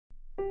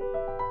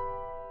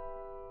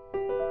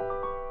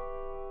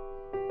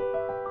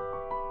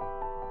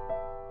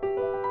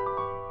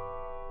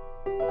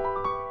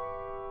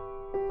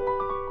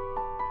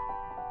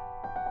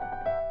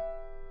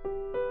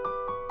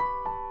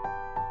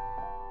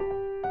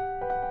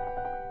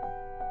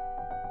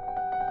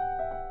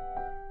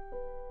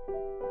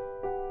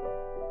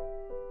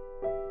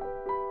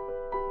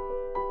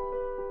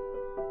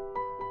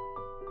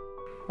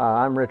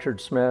I'm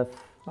Richard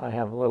Smith. I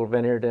have a little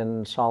vineyard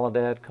in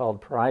Soledad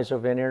called Paraiso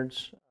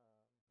Vineyards.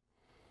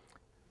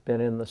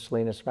 Been in the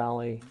Salinas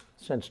Valley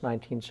since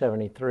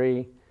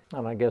 1973.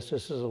 And I guess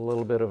this is a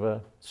little bit of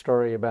a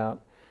story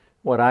about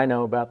what I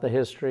know about the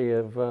history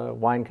of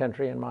wine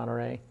country in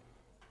Monterey,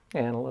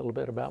 and a little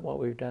bit about what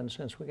we've done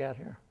since we got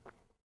here.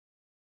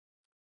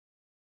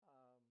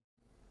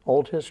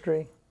 Old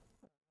history.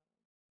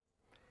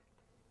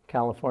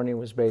 California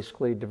was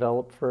basically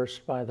developed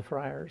first by the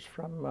friars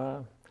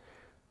from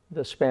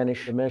the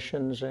Spanish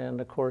missions,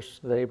 and of course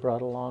they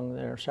brought along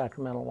their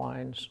sacramental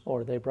wines,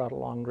 or they brought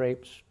along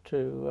grapes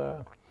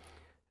to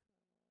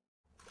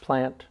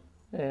plant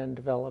and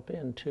develop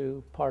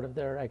into part of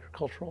their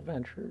agricultural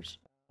ventures.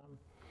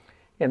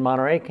 In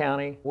Monterey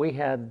County, we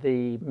had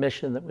the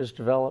mission that was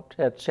developed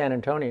at San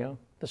Antonio.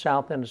 The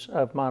south end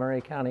of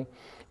Monterey County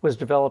was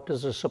developed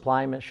as a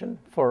supply mission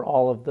for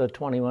all of the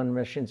 21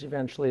 missions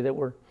eventually that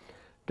were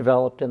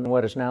developed in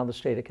what is now the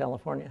state of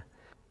California.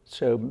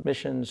 So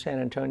Mission San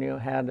Antonio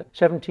had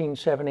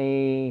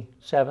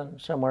 1777,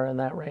 somewhere in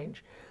that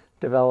range,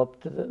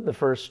 developed the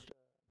first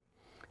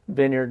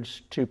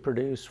vineyards to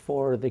produce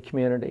for the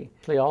community.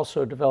 They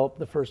also developed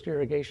the first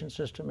irrigation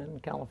system in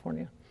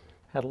California,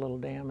 had a little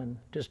dam and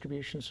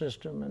distribution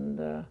system.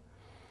 And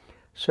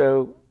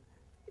so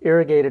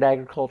irrigated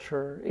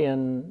agriculture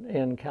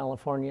in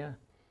California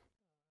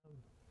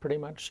pretty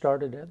much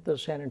started at the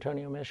San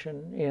Antonio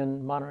Mission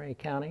in Monterey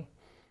County.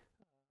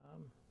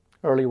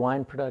 Early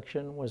wine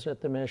production was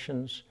at the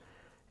missions,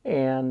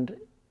 and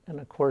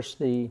of course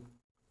the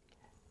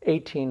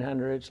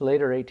 1800s,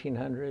 later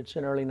 1800s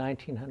and early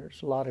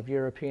 1900s, a lot of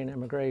European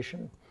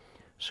immigration.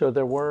 So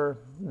there were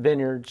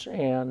vineyards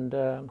and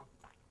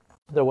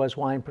there was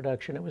wine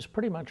production. It was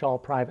pretty much all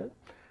private.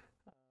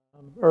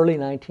 Early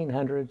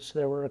 1900s,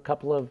 there were a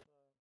couple of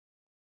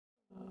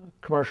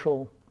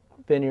commercial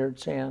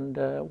vineyards and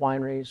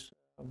wineries.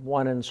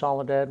 One in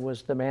Soledad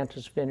was the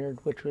Mantis Vineyard,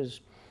 which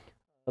was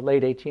the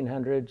late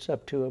 1800s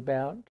up to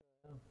about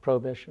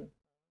Prohibition,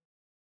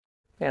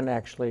 and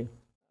actually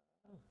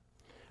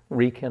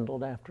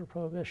rekindled after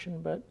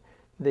Prohibition. But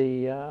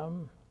the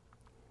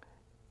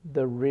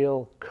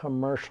real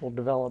commercial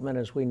development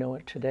as we know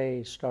it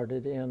today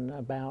started in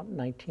about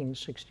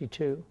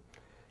 1962.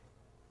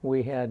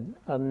 We had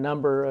a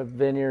number of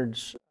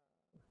vineyards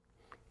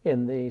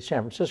in the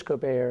San Francisco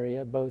Bay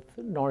Area, both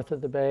north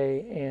of the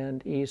Bay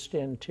and east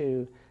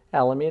into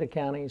Alameda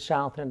County,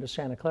 south into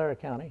Santa Clara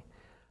County.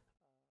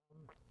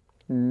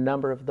 A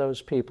number of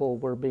those people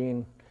were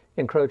being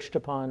encroached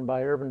upon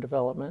by urban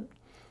development,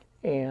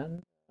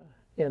 and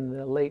in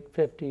the late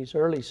 50s,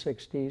 early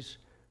 60s,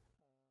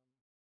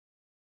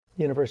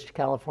 the University of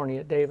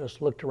California at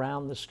Davis looked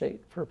around the state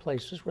for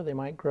places where they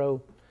might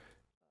grow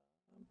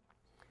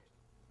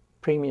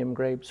premium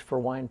grapes for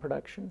wine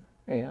production,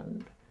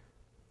 and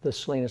the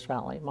Salinas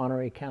Valley,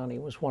 Monterey County,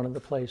 was one of the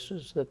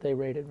places that they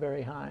rated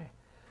very high.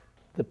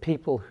 The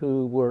people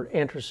who were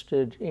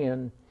interested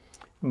in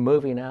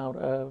moving out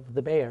of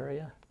the Bay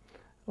Area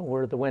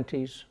were the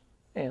Wentes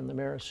and the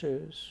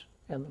Mirisous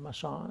and the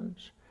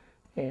Massons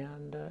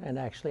and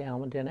actually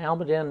Almaden.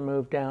 Almaden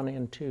moved down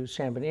into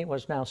San Benito,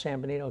 was now San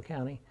Benito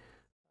County,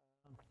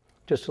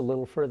 just a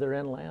little further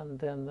inland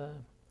than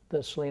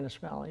the Salinas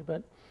Valley.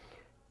 But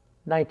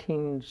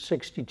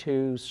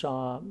 1962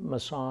 saw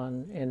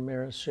Masson and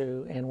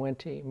Mirisous and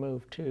Wente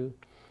move to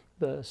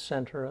the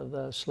center of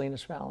the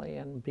Salinas Valley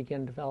and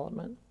begin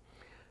development.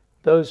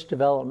 Those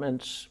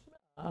developments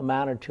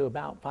amounted to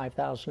about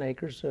 5,000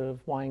 acres of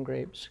wine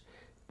grapes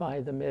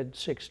by the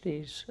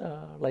mid-60s,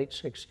 late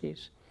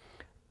 60s.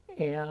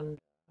 And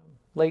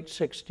late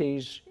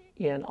 60s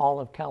in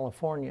all of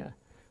California,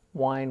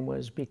 wine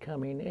was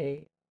becoming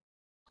a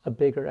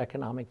bigger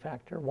economic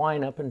factor.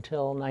 Wine up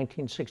until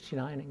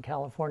 1969 in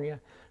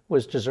California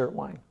was dessert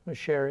wine, was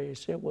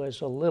sherries. It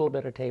was a little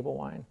bit of table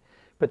wine,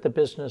 but the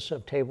business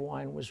of table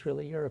wine was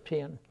really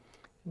European.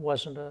 It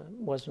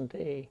wasn't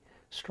a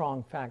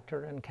strong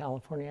factor in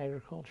California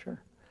agriculture.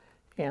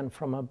 And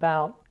from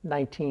about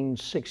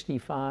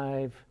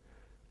 1965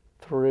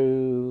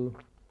 through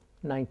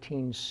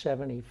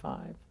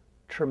 1975,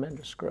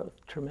 tremendous growth,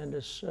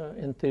 tremendous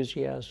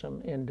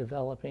enthusiasm in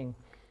developing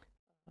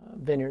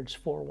vineyards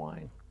for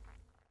wine.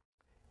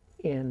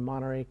 In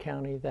Monterey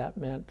County, that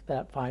meant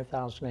that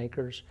 5,000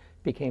 acres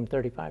became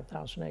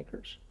 35,000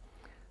 acres.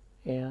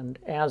 And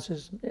as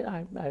is,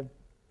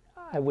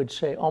 I would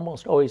say,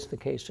 almost always the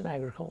case in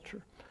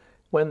agriculture,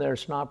 when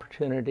there's an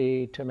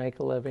opportunity to make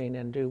a living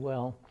and do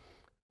well,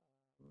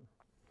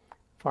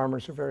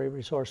 farmers are very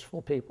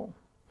resourceful people.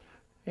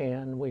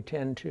 and we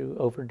tend to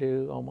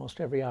overdo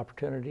almost every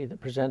opportunity that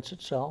presents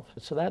itself.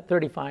 So that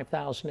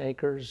 35,000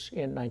 acres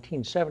in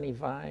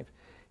 1975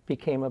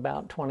 became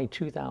about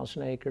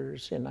 22,000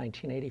 acres in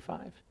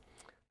 1985.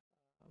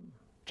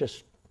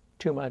 Just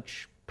too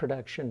much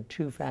production,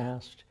 too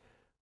fast.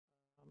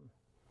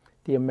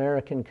 The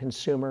American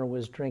consumer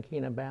was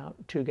drinking about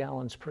 2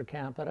 gallons per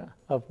capita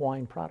of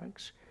wine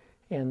products,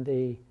 and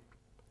the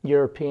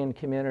European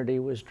community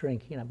was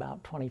drinking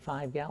about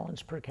 25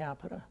 gallons per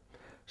capita.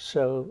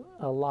 So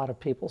a lot of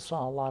people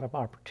saw a lot of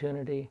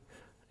opportunity,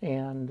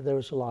 and there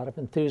was a lot of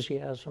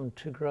enthusiasm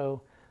to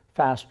grow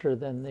faster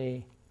than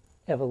the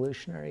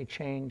evolutionary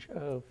change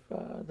of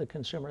the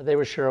consumer. They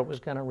were sure it was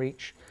going to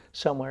reach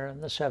somewhere in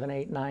the 7,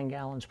 8, 9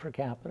 gallons per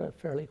capita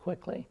fairly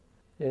quickly.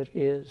 It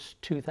is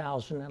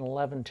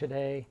 2011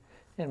 today,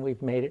 and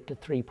we've made it to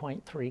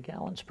 3.3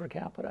 gallons per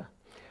capita.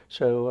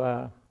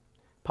 So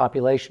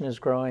population is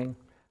growing,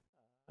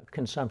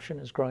 consumption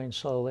is growing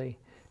slowly,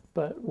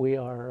 but we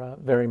are a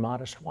very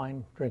modest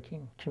wine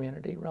drinking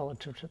community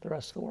relative to the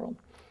rest of the world.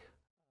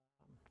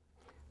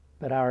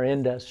 But our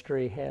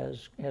industry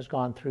has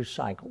gone through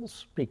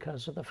cycles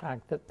because of the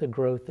fact that the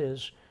growth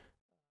is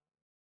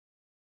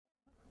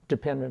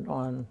dependent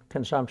on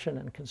consumption,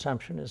 and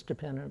consumption is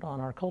dependent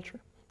on our culture.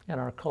 And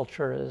our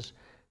culture is,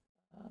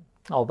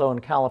 although in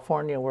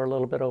California we're a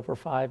little bit over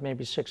 5,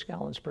 maybe 6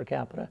 gallons per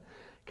capita,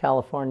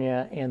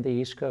 California and the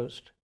East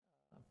Coast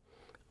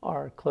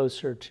are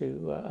closer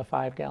to a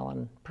 5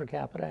 gallon per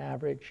capita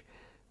average,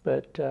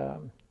 but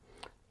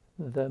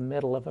the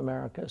middle of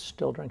America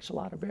still drinks a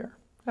lot of beer.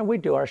 And we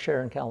do our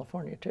share in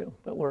California too,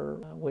 but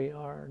we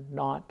are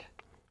not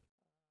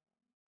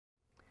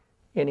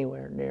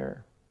anywhere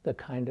near the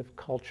kind of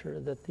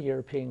culture that the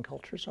European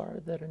cultures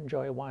are that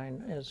enjoy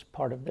wine as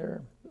part of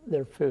their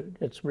food.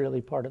 It's really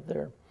part of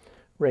their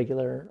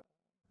regular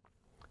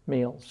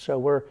meals. So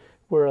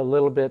we're a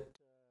little bit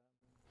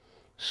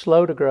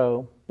slow to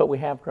grow, but we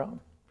have grown.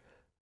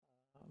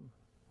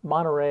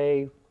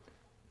 Monterey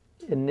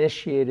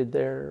initiated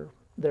their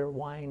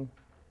wine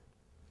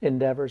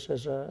endeavors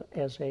as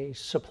a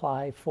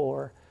supply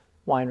for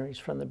wineries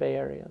from the Bay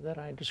Area that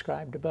I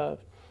described above.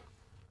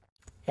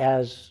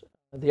 As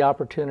the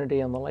opportunity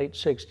in the late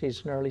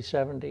 60s and early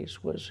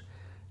 70s was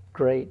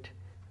great,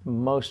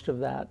 most of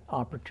that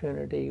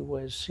opportunity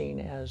was seen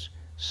as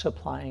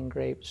supplying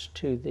grapes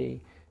to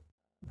the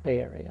Bay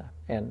Area.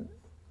 And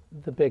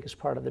the biggest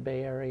part of the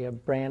Bay Area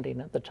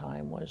branding at the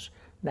time was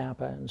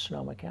Napa and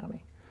Sonoma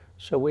County.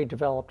 So we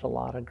developed a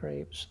lot of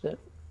grapes that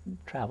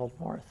traveled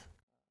north.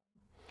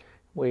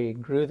 We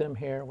grew them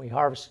here, we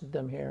harvested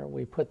them here,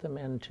 we put them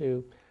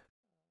into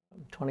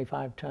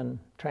 25-ton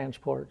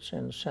transports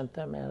and sent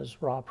them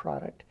as raw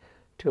product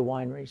to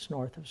wineries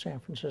north of San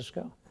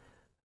Francisco.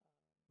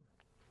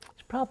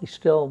 It's probably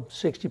still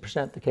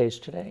 60% the case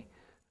today.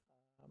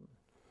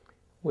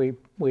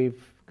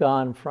 We've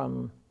gone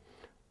from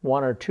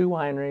 1 or 2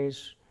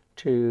 wineries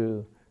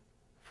to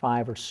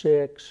 5 or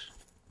 6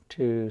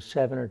 to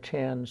 7 or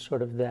 10,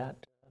 sort of that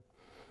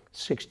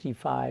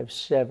 65,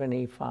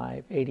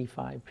 75,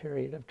 85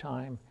 period of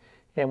time.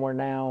 And we're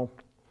now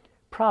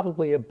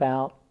probably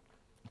about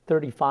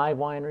 35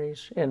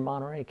 wineries in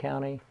Monterey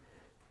County,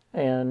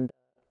 and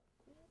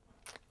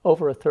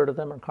over a third of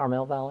them are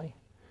Carmel Valley,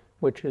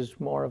 which is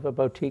more of a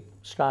boutique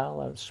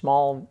style, a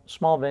small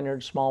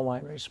vineyards, small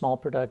wineries, small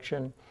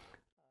production.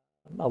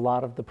 A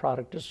lot of the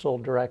product is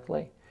sold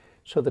directly.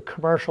 So the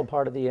commercial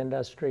part of the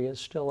industry is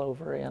still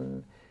over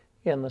in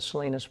the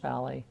Salinas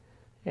Valley,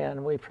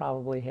 and we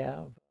probably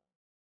have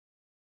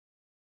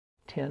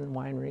 10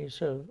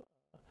 wineries of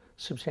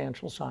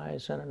substantial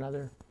size and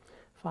another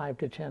 5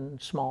 to 10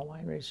 small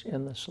wineries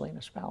in the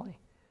Salinas Valley.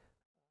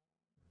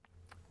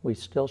 We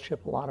still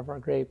ship a lot of our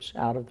grapes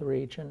out of the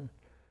region.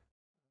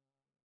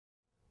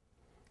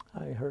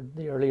 I heard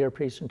the earlier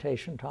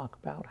presentation talk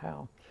about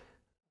how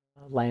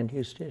land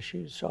use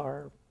issues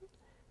are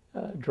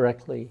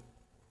directly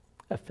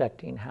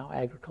affecting how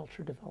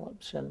agriculture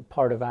develops. And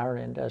part of our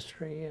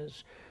industry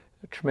is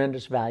a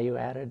tremendous value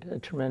added, a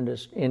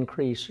tremendous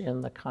increase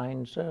in the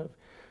kinds of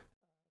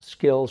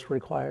skills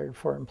required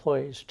for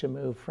employees to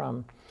move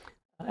from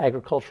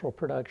agricultural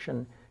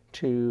production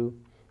to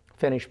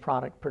finished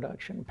product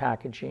production,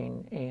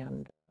 packaging,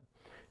 and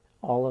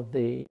all of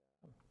the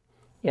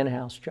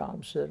in-house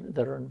jobs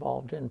that are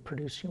involved in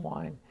producing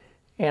wine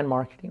and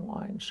marketing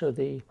wine. So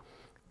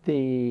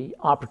the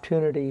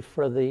opportunity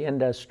for the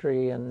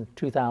industry in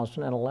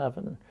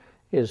 2011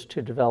 is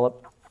to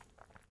develop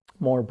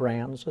more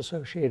brands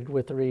associated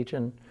with the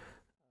region,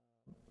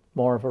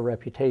 more of a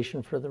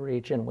reputation for the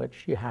region,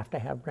 which you have to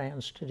have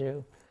brands to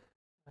do.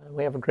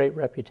 We have a great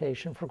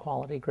reputation for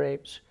quality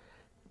grapes,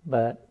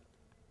 but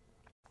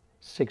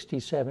 60,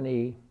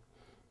 70,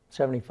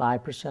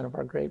 75% of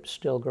our grapes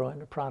still grow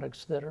into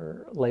products that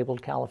are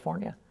labeled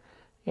California.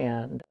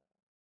 And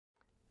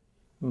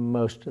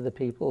most of the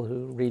people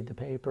who read the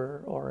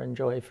paper or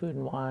enjoy food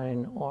and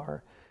wine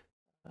or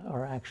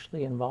are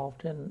actually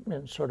involved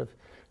in sort of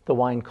the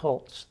wine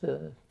cults,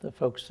 the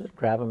folks that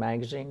grab a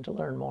magazine to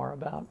learn more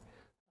about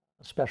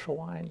special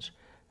wines,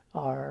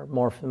 are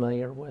more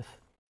familiar with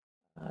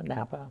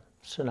Napa,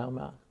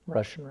 Sonoma,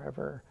 Russian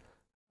River.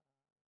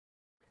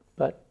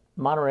 But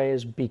Monterey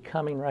is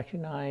becoming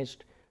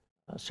recognized.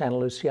 Santa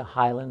Lucia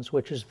Highlands,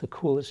 which is the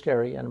coolest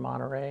area in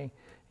Monterey,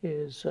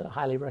 is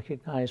highly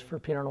recognized for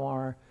Pinot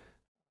Noir.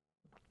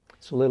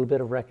 It's a little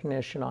bit of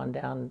recognition on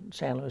down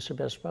San Luis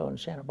Obispo and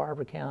Santa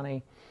Barbara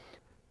County.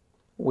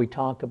 We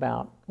talk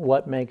about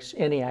what makes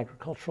any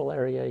agricultural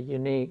area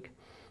unique,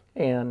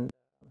 and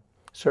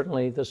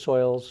certainly the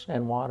soils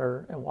and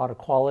water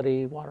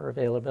quality, water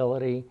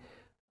availability,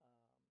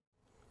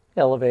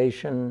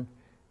 elevation,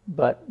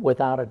 but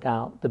without a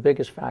doubt, the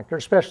biggest factor,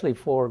 especially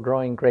for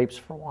growing grapes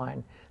for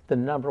wine, the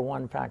number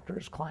one factor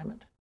is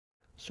climate.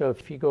 So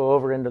if you go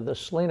over into the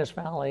Salinas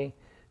Valley,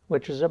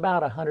 which is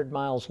about 100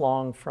 miles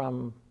long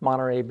from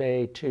Monterey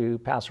Bay to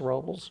Paso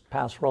Robles.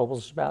 Paso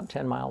Robles is about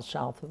 10 miles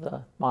south of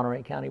the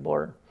Monterey County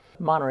border.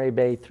 Monterey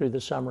Bay through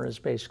the summer is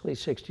basically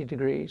 60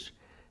 degrees,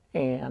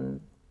 and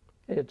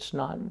it's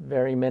not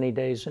very many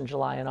days in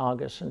July and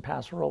August in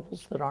Paso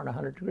Robles that aren't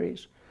 100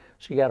 degrees.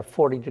 So you got a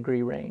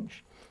 40-degree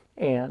range.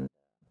 And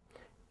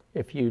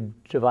if you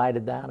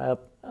divided that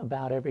up,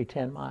 about every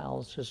 10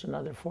 miles is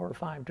another 4 or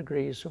 5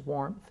 degrees of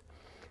warmth.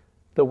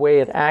 The way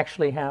it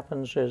actually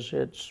happens is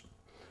it's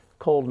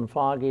cold and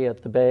foggy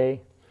at the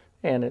bay,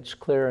 and it's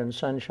clear and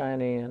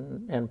sunshiny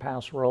in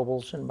Paso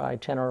Robles, and by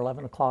 10 or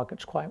 11 o'clock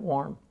it's quite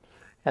warm.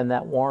 And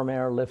that warm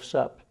air lifts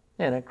up,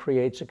 and it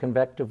creates a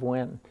convective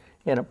wind,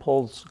 and it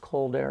pulls the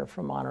cold air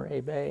from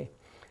Monterey Bay.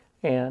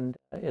 And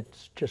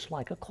it's just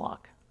like a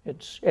clock.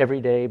 It's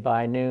every day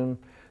by noon,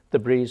 the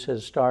breeze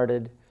has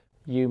started.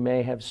 You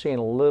may have seen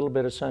a little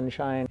bit of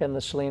sunshine in the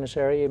Salinas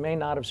area. You may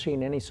not have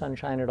seen any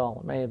sunshine at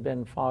all. It may have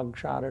been fog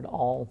shrouded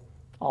all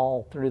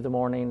through the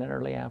morning and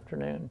early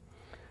afternoon.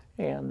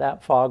 And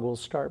that fog will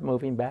start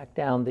moving back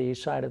down the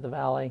east side of the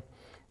valley,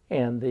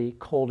 and the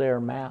cold air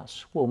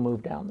mass will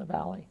move down the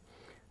valley.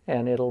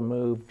 And it'll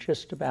move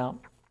just about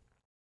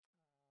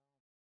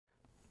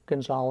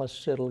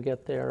Gonzales. It'll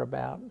get there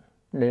about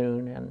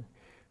noon, and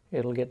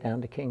it'll get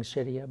down to King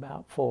City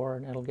about 4,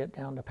 and it'll get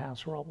down to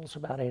Paso Robles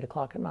about 8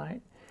 o'clock at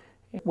night.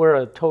 We're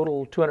a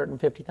total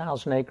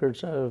 250,000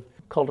 acres of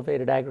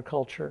cultivated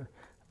agriculture.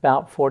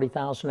 About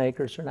 40,000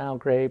 acres are now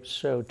grapes,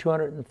 so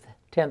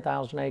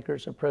 210,000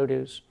 acres of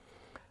produce.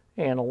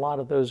 And a lot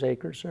of those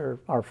acres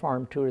are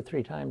farmed 2 or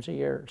 3 times a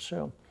year.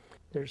 So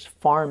there's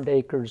farmed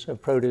acres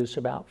of produce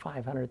about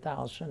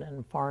 500,000,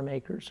 and farm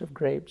acres of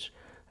grapes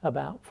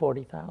about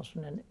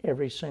 40,000. And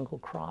every single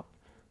crop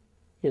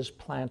is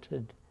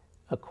planted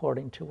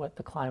according to what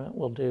the climate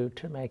will do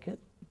to make it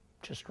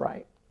just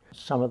right.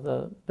 Some of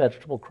the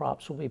vegetable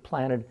crops will be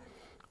planted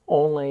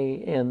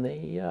only in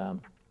the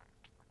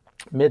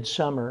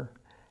midsummer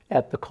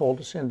at the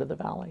coldest end of the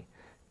valley.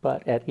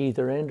 But at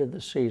either end of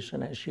the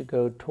season, as you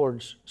go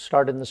towards,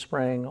 start in the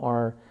spring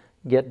or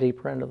get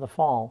deeper into the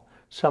fall,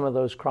 some of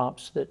those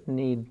crops that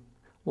need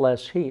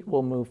less heat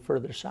will move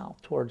further south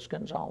towards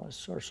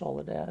Gonzales or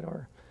Soledad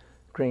or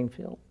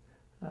Greenfield.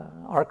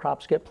 Our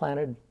crops get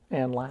planted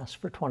and last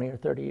for 20 or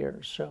 30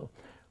 years. So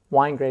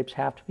wine grapes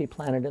have to be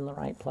planted in the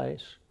right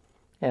place.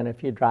 And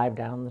if you drive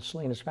down the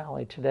Salinas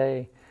Valley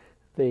today,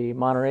 the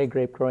Monterey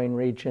grape growing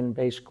region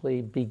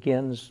basically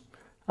begins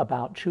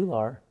about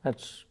Chular.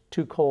 That's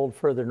too cold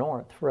further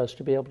north for us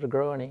to be able to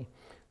grow any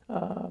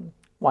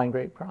wine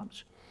grape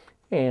crops.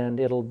 And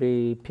it'll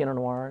be Pinot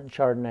Noir and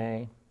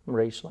Chardonnay,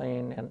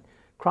 Riesling, and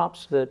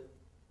crops that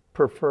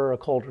prefer a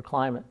colder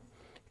climate.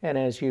 And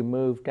as you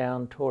move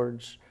down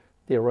towards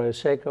the Arroyo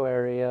Seco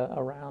area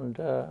around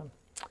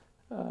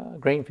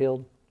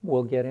Greenfield,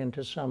 we'll get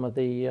into some of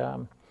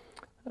the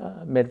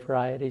mid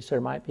varieties. There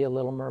might be a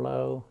little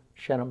Merlot,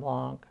 Chenin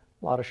Blanc,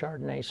 a lot of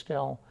Chardonnay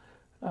still.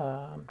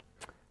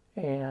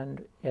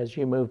 And as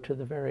you move to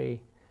the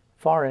very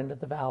far end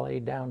of the valley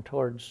down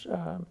towards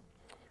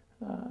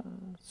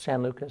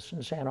San Lucas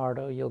and San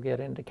Ardo, you'll get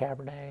into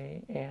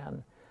Cabernet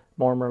and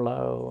more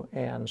Merlot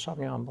and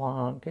Sauvignon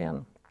Blanc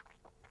and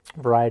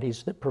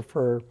varieties that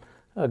prefer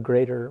a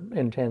greater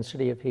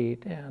intensity of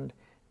heat. And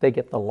they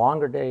get the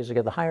longer days, they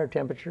get the higher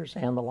temperatures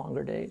and the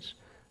longer days.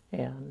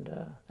 And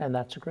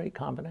that's a great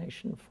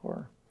combination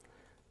for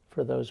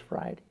those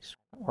varieties.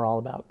 We're all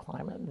about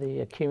climate. The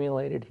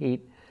accumulated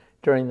heat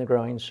during the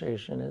growing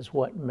season is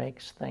what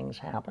makes things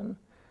happen.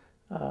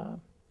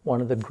 One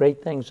of the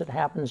great things that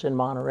happens in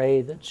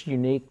Monterey that's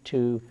unique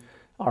to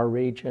our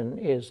region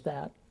is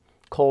that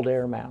cold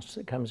air mass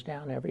that comes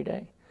down every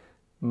day.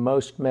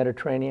 Most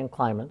Mediterranean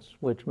climates,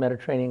 which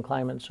Mediterranean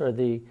climates are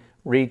the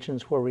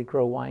regions where we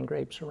grow wine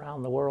grapes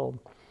around the world,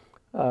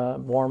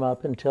 warm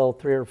up until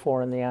 3 or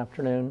 4 in the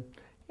afternoon,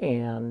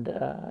 and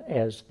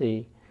as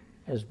the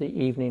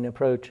evening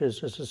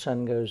approaches, as the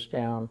sun goes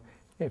down,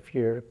 if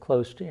you're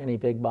close to any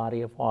big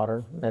body of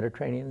water,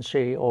 Mediterranean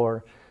Sea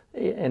or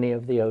any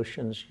of the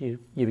oceans, you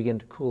begin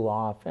to cool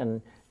off,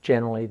 and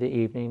generally the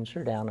evenings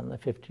are down in the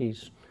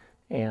 50s,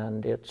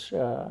 and it's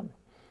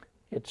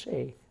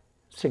a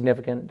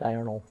significant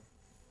diurnal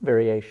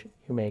variation.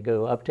 You may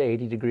go up to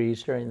 80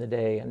 degrees during the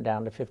day and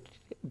down to 50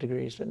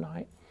 degrees at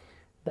night.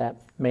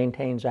 that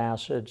maintains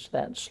acids,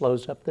 that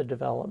slows up the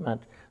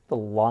development. The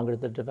longer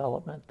the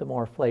development, the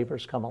more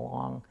flavors come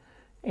along.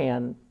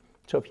 And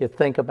so if you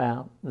think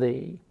about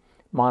the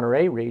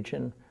Monterey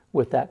region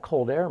with that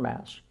cold air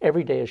mass,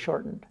 every day is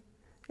shortened.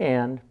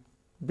 And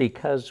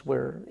because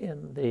we're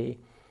in the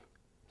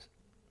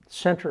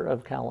center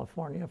of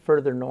California,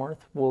 further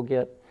north, we'll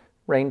get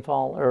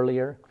rainfall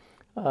earlier.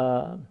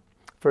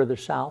 Further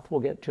south,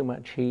 we'll get too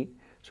much heat.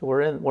 So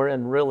we're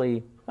in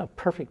really a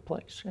perfect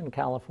place in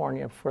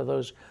California for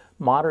those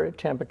moderate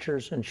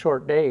temperatures and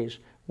short days.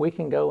 We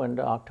can go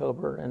into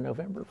October and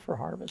November for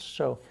harvest.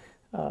 So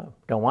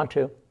don't want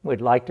to.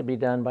 We'd like to be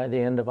done by the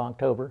end of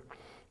October.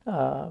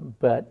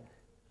 But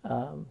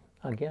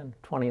again,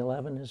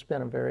 2011 has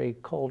been a very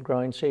cold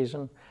growing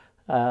season.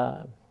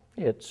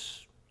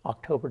 It's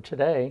October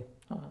today.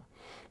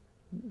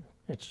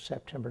 It's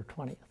September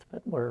 20th,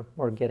 but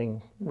we're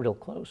getting real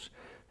close.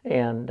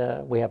 And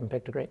we haven't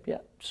picked a grape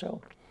yet.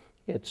 So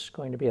it's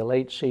going to be a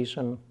late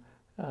season.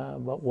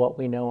 But what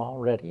we know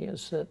already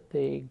is that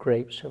the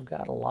grapes have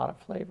got a lot of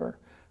flavor,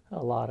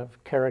 a lot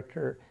of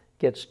character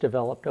gets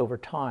developed over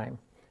time.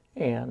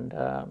 And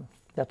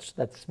that's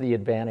the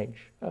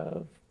advantage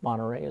of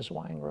Monterey as a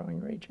wine growing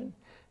region.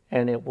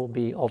 And it will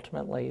be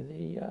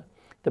ultimately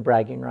the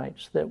bragging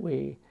rights that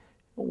we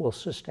will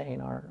sustain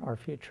our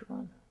future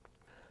on.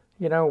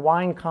 You know,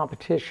 wine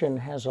competition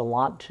has a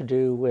lot to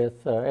do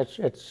with,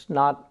 it's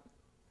not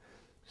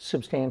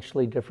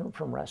substantially different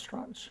from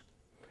restaurants.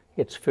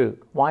 It's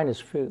food. Wine is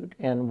food,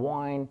 and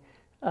wine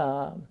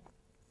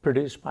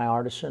produced by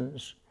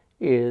artisans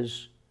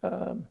is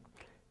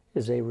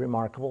a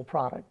remarkable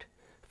product.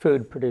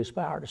 Food produced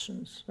by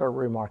artisans are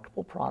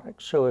remarkable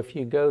products. So if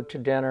you go to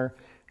dinner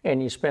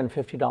and you spend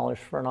 $50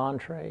 for an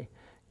entree,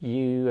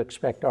 you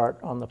expect art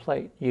on the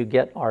plate. You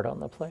get art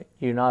on the plate.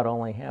 You not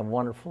only have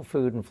wonderful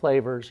food and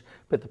flavors,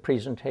 but the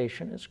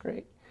presentation is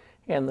great.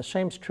 And the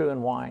same's true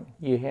in wine.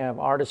 You have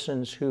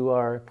artisans who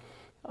are,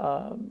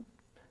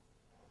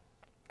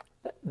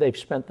 they've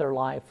spent their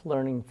life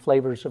learning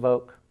flavors of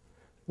oak,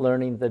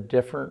 learning the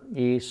different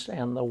yeasts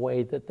and the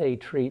way that they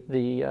treat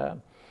the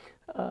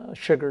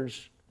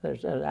sugars.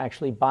 There's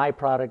actually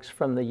byproducts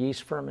from the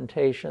yeast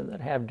fermentation that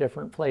have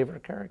different flavor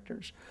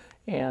characters.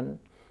 And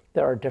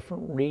there are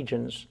different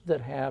regions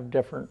that have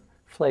different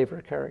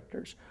flavor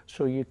characters.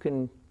 So you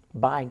can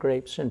buy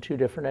grapes in two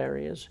different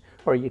areas,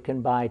 or you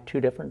can buy two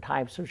different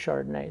types of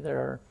Chardonnay. There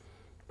are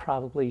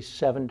probably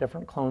 7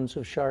 different clones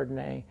of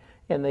Chardonnay,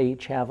 and they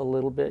each have a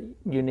little bit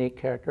unique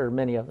character, or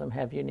many of them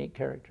have unique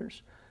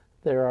characters.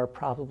 There are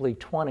probably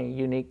 20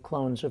 unique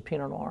clones of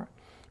Pinot Noir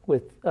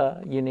with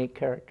unique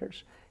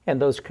characters. And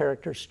those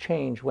characters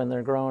change when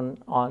they're grown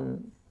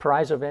on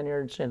Paraiso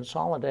vineyards in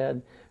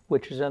Soledad,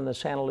 which is in the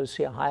Santa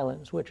Lucia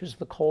Highlands, which is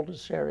the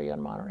coldest area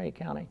in Monterey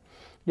County.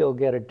 You'll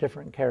get a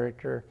different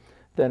character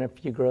than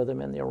if you grow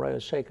them in the Arroyo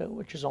Seco,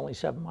 which is only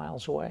 7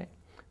 miles away.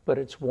 But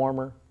it's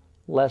warmer,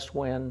 less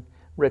wind,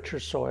 richer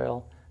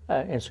soil,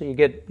 and so you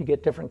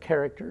get different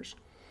characters.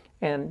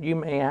 And you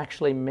may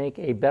actually make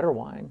a better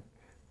wine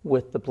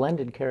with the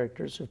blended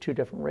characters of 2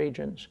 different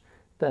regions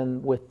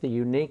than with the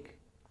unique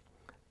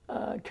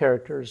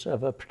characters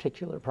of a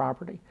particular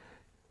property.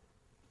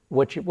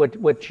 What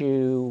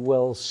you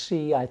will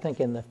see, I think,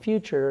 in the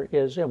future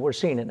is, and we're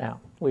seeing it now,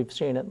 we've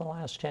seen it in the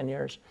last 10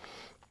 years,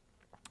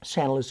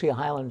 Santa Lucia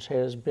Highlands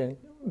has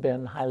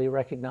been highly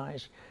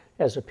recognized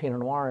as a Pinot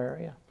Noir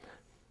area.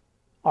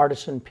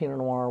 Artisan Pinot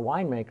Noir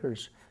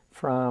winemakers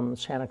from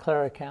Santa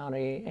Clara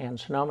County and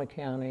Sonoma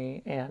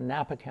County and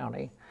Napa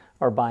County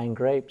are buying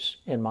grapes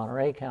in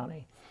Monterey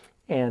County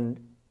and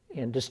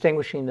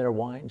distinguishing their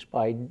wines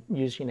by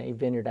using a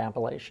vineyard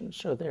appellation.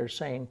 So they're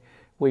saying,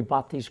 we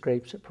bought these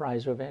grapes at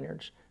Paraiso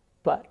Vineyards,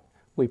 but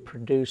we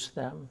produced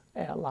them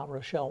at La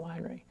Rochelle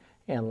Winery.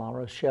 And La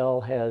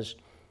Rochelle has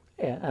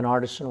an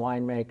artisan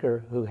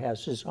winemaker who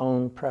has his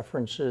own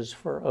preferences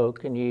for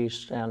oak and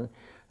yeast and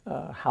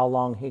how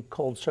long he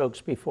cold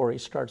soaks before he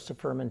starts the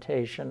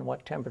fermentation,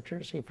 what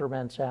temperatures he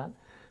ferments at.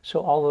 So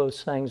all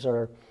those things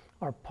are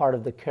part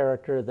of the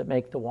character that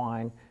make the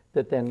wine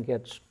that then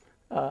gets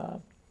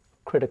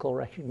critical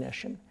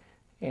recognition.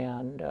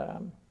 And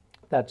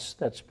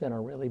that's been a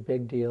really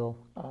big deal.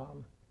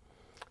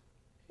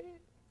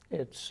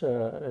 It's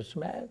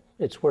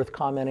worth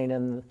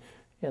commenting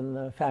in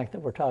the fact that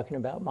we're talking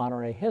about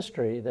Monterey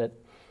history, that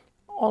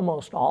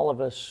almost all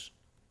of us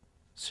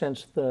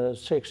since the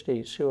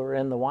 60s who are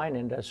in the wine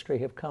industry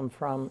have come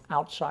from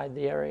outside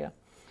the area.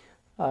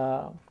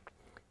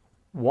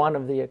 One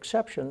of the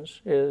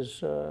exceptions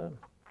is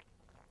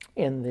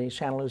in the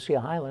Santa Lucia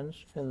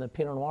Highlands, in the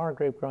Pinot Noir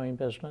grape growing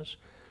business,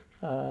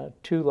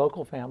 2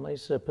 local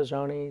families, the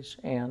Pizzonis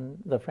and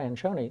the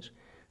Franchonis,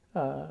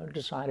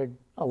 decided,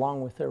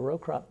 along with their row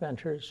crop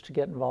ventures, to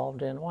get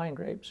involved in wine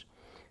grapes.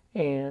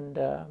 And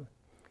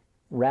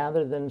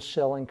rather than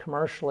selling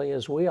commercially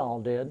as we all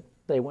did,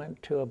 they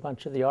went to a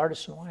bunch of the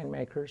artisan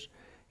winemakers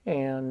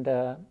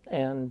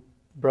and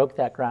broke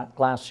that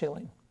glass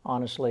ceiling.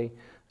 Honestly,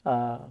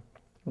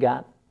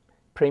 got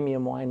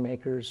premium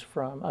winemakers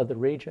from other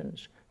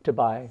regions to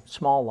buy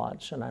small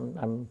lots, and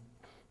I'm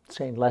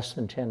say less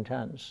than 10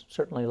 tons,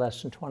 certainly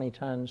less than 20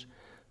 tons.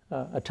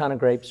 A ton of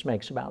grapes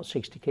makes about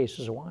 60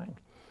 cases of wine.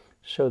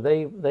 So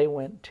they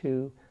went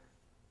to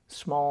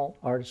small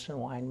artisan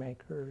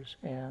winemakers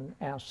and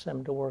asked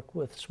them to work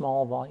with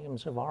small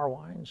volumes of our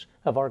wines,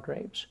 of our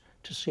grapes,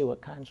 to see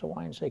what kinds of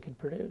wines they could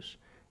produce.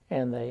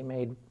 And they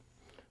made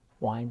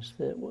wines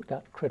that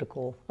got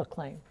critical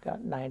acclaim,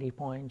 got 90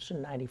 points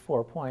and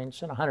 94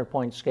 points and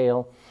 100-point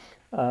scale.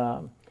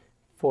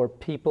 For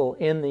people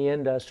in the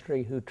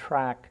industry who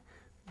track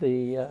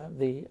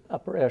the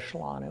upper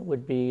echelon, it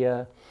would be,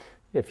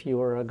 if you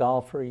were a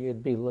golfer,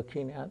 you'd be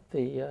looking at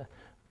the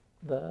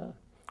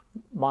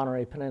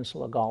Monterey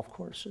Peninsula golf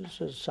courses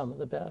as some of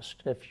the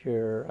best. If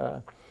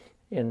you're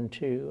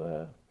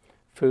into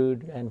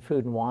food and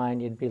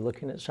wine, you'd be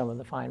looking at some of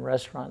the fine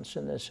restaurants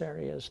in this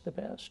area as the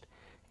best.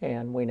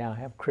 And we now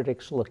have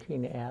critics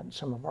looking at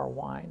some of our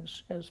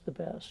wines as the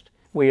best.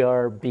 We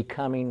are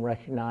becoming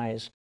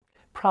recognized,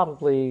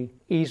 probably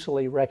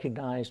easily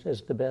recognized,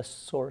 as the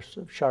best source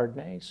of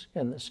Chardonnays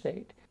in the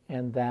state.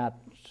 And that's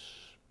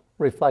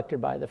reflected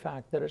by the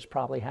fact that it's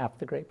probably half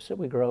the grapes that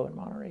we grow in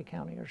Monterey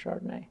County are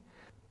Chardonnay.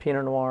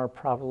 Pinot Noir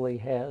probably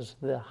has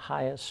the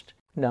highest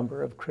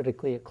number of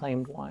critically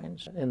acclaimed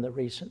wines in the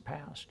recent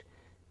past,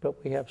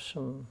 but we have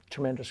some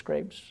tremendous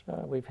grapes.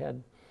 We've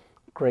had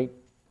great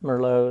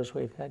Merlots,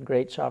 we've had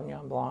great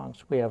Sauvignon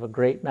Blancs, we have a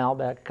great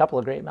Malbec, a couple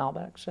of great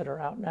Malbecs that are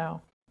out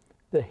now.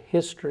 The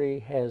history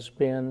has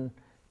been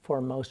for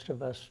most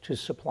of us to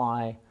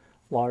supply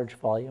large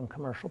volume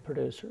commercial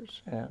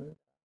producers, and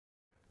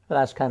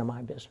that's kind of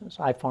my business.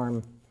 I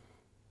farm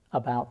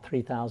about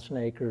 3,000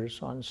 acres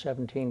on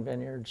 17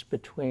 vineyards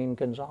between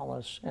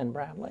Gonzales and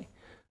Bradley.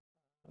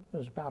 It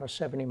was about a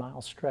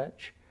 70-mile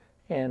stretch,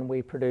 and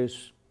we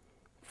produce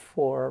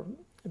for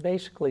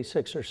basically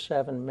 6 or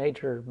 7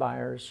 major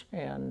buyers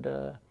and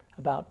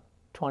about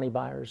 20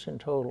 buyers in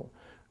total.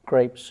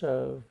 Grapes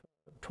of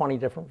 20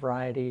 different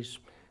varieties,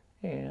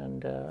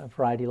 and a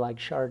variety like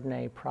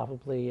Chardonnay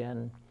probably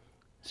in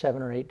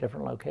 7 or 8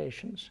 different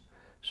locations.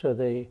 So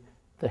the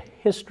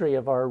history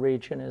of our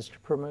region is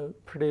to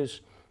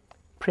produce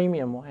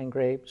premium wine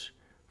grapes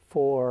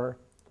for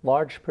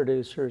large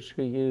producers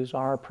who use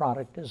our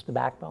product as the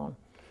backbone.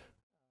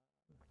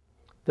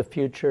 The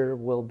future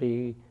will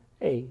be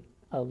a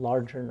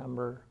larger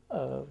number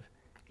of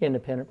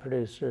independent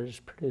producers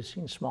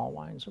producing small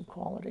wines of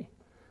quality.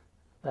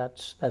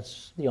 That's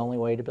the only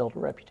way to build a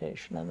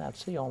reputation, and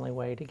that's the only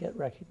way to get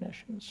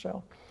recognition.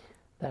 So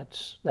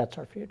that's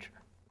our future.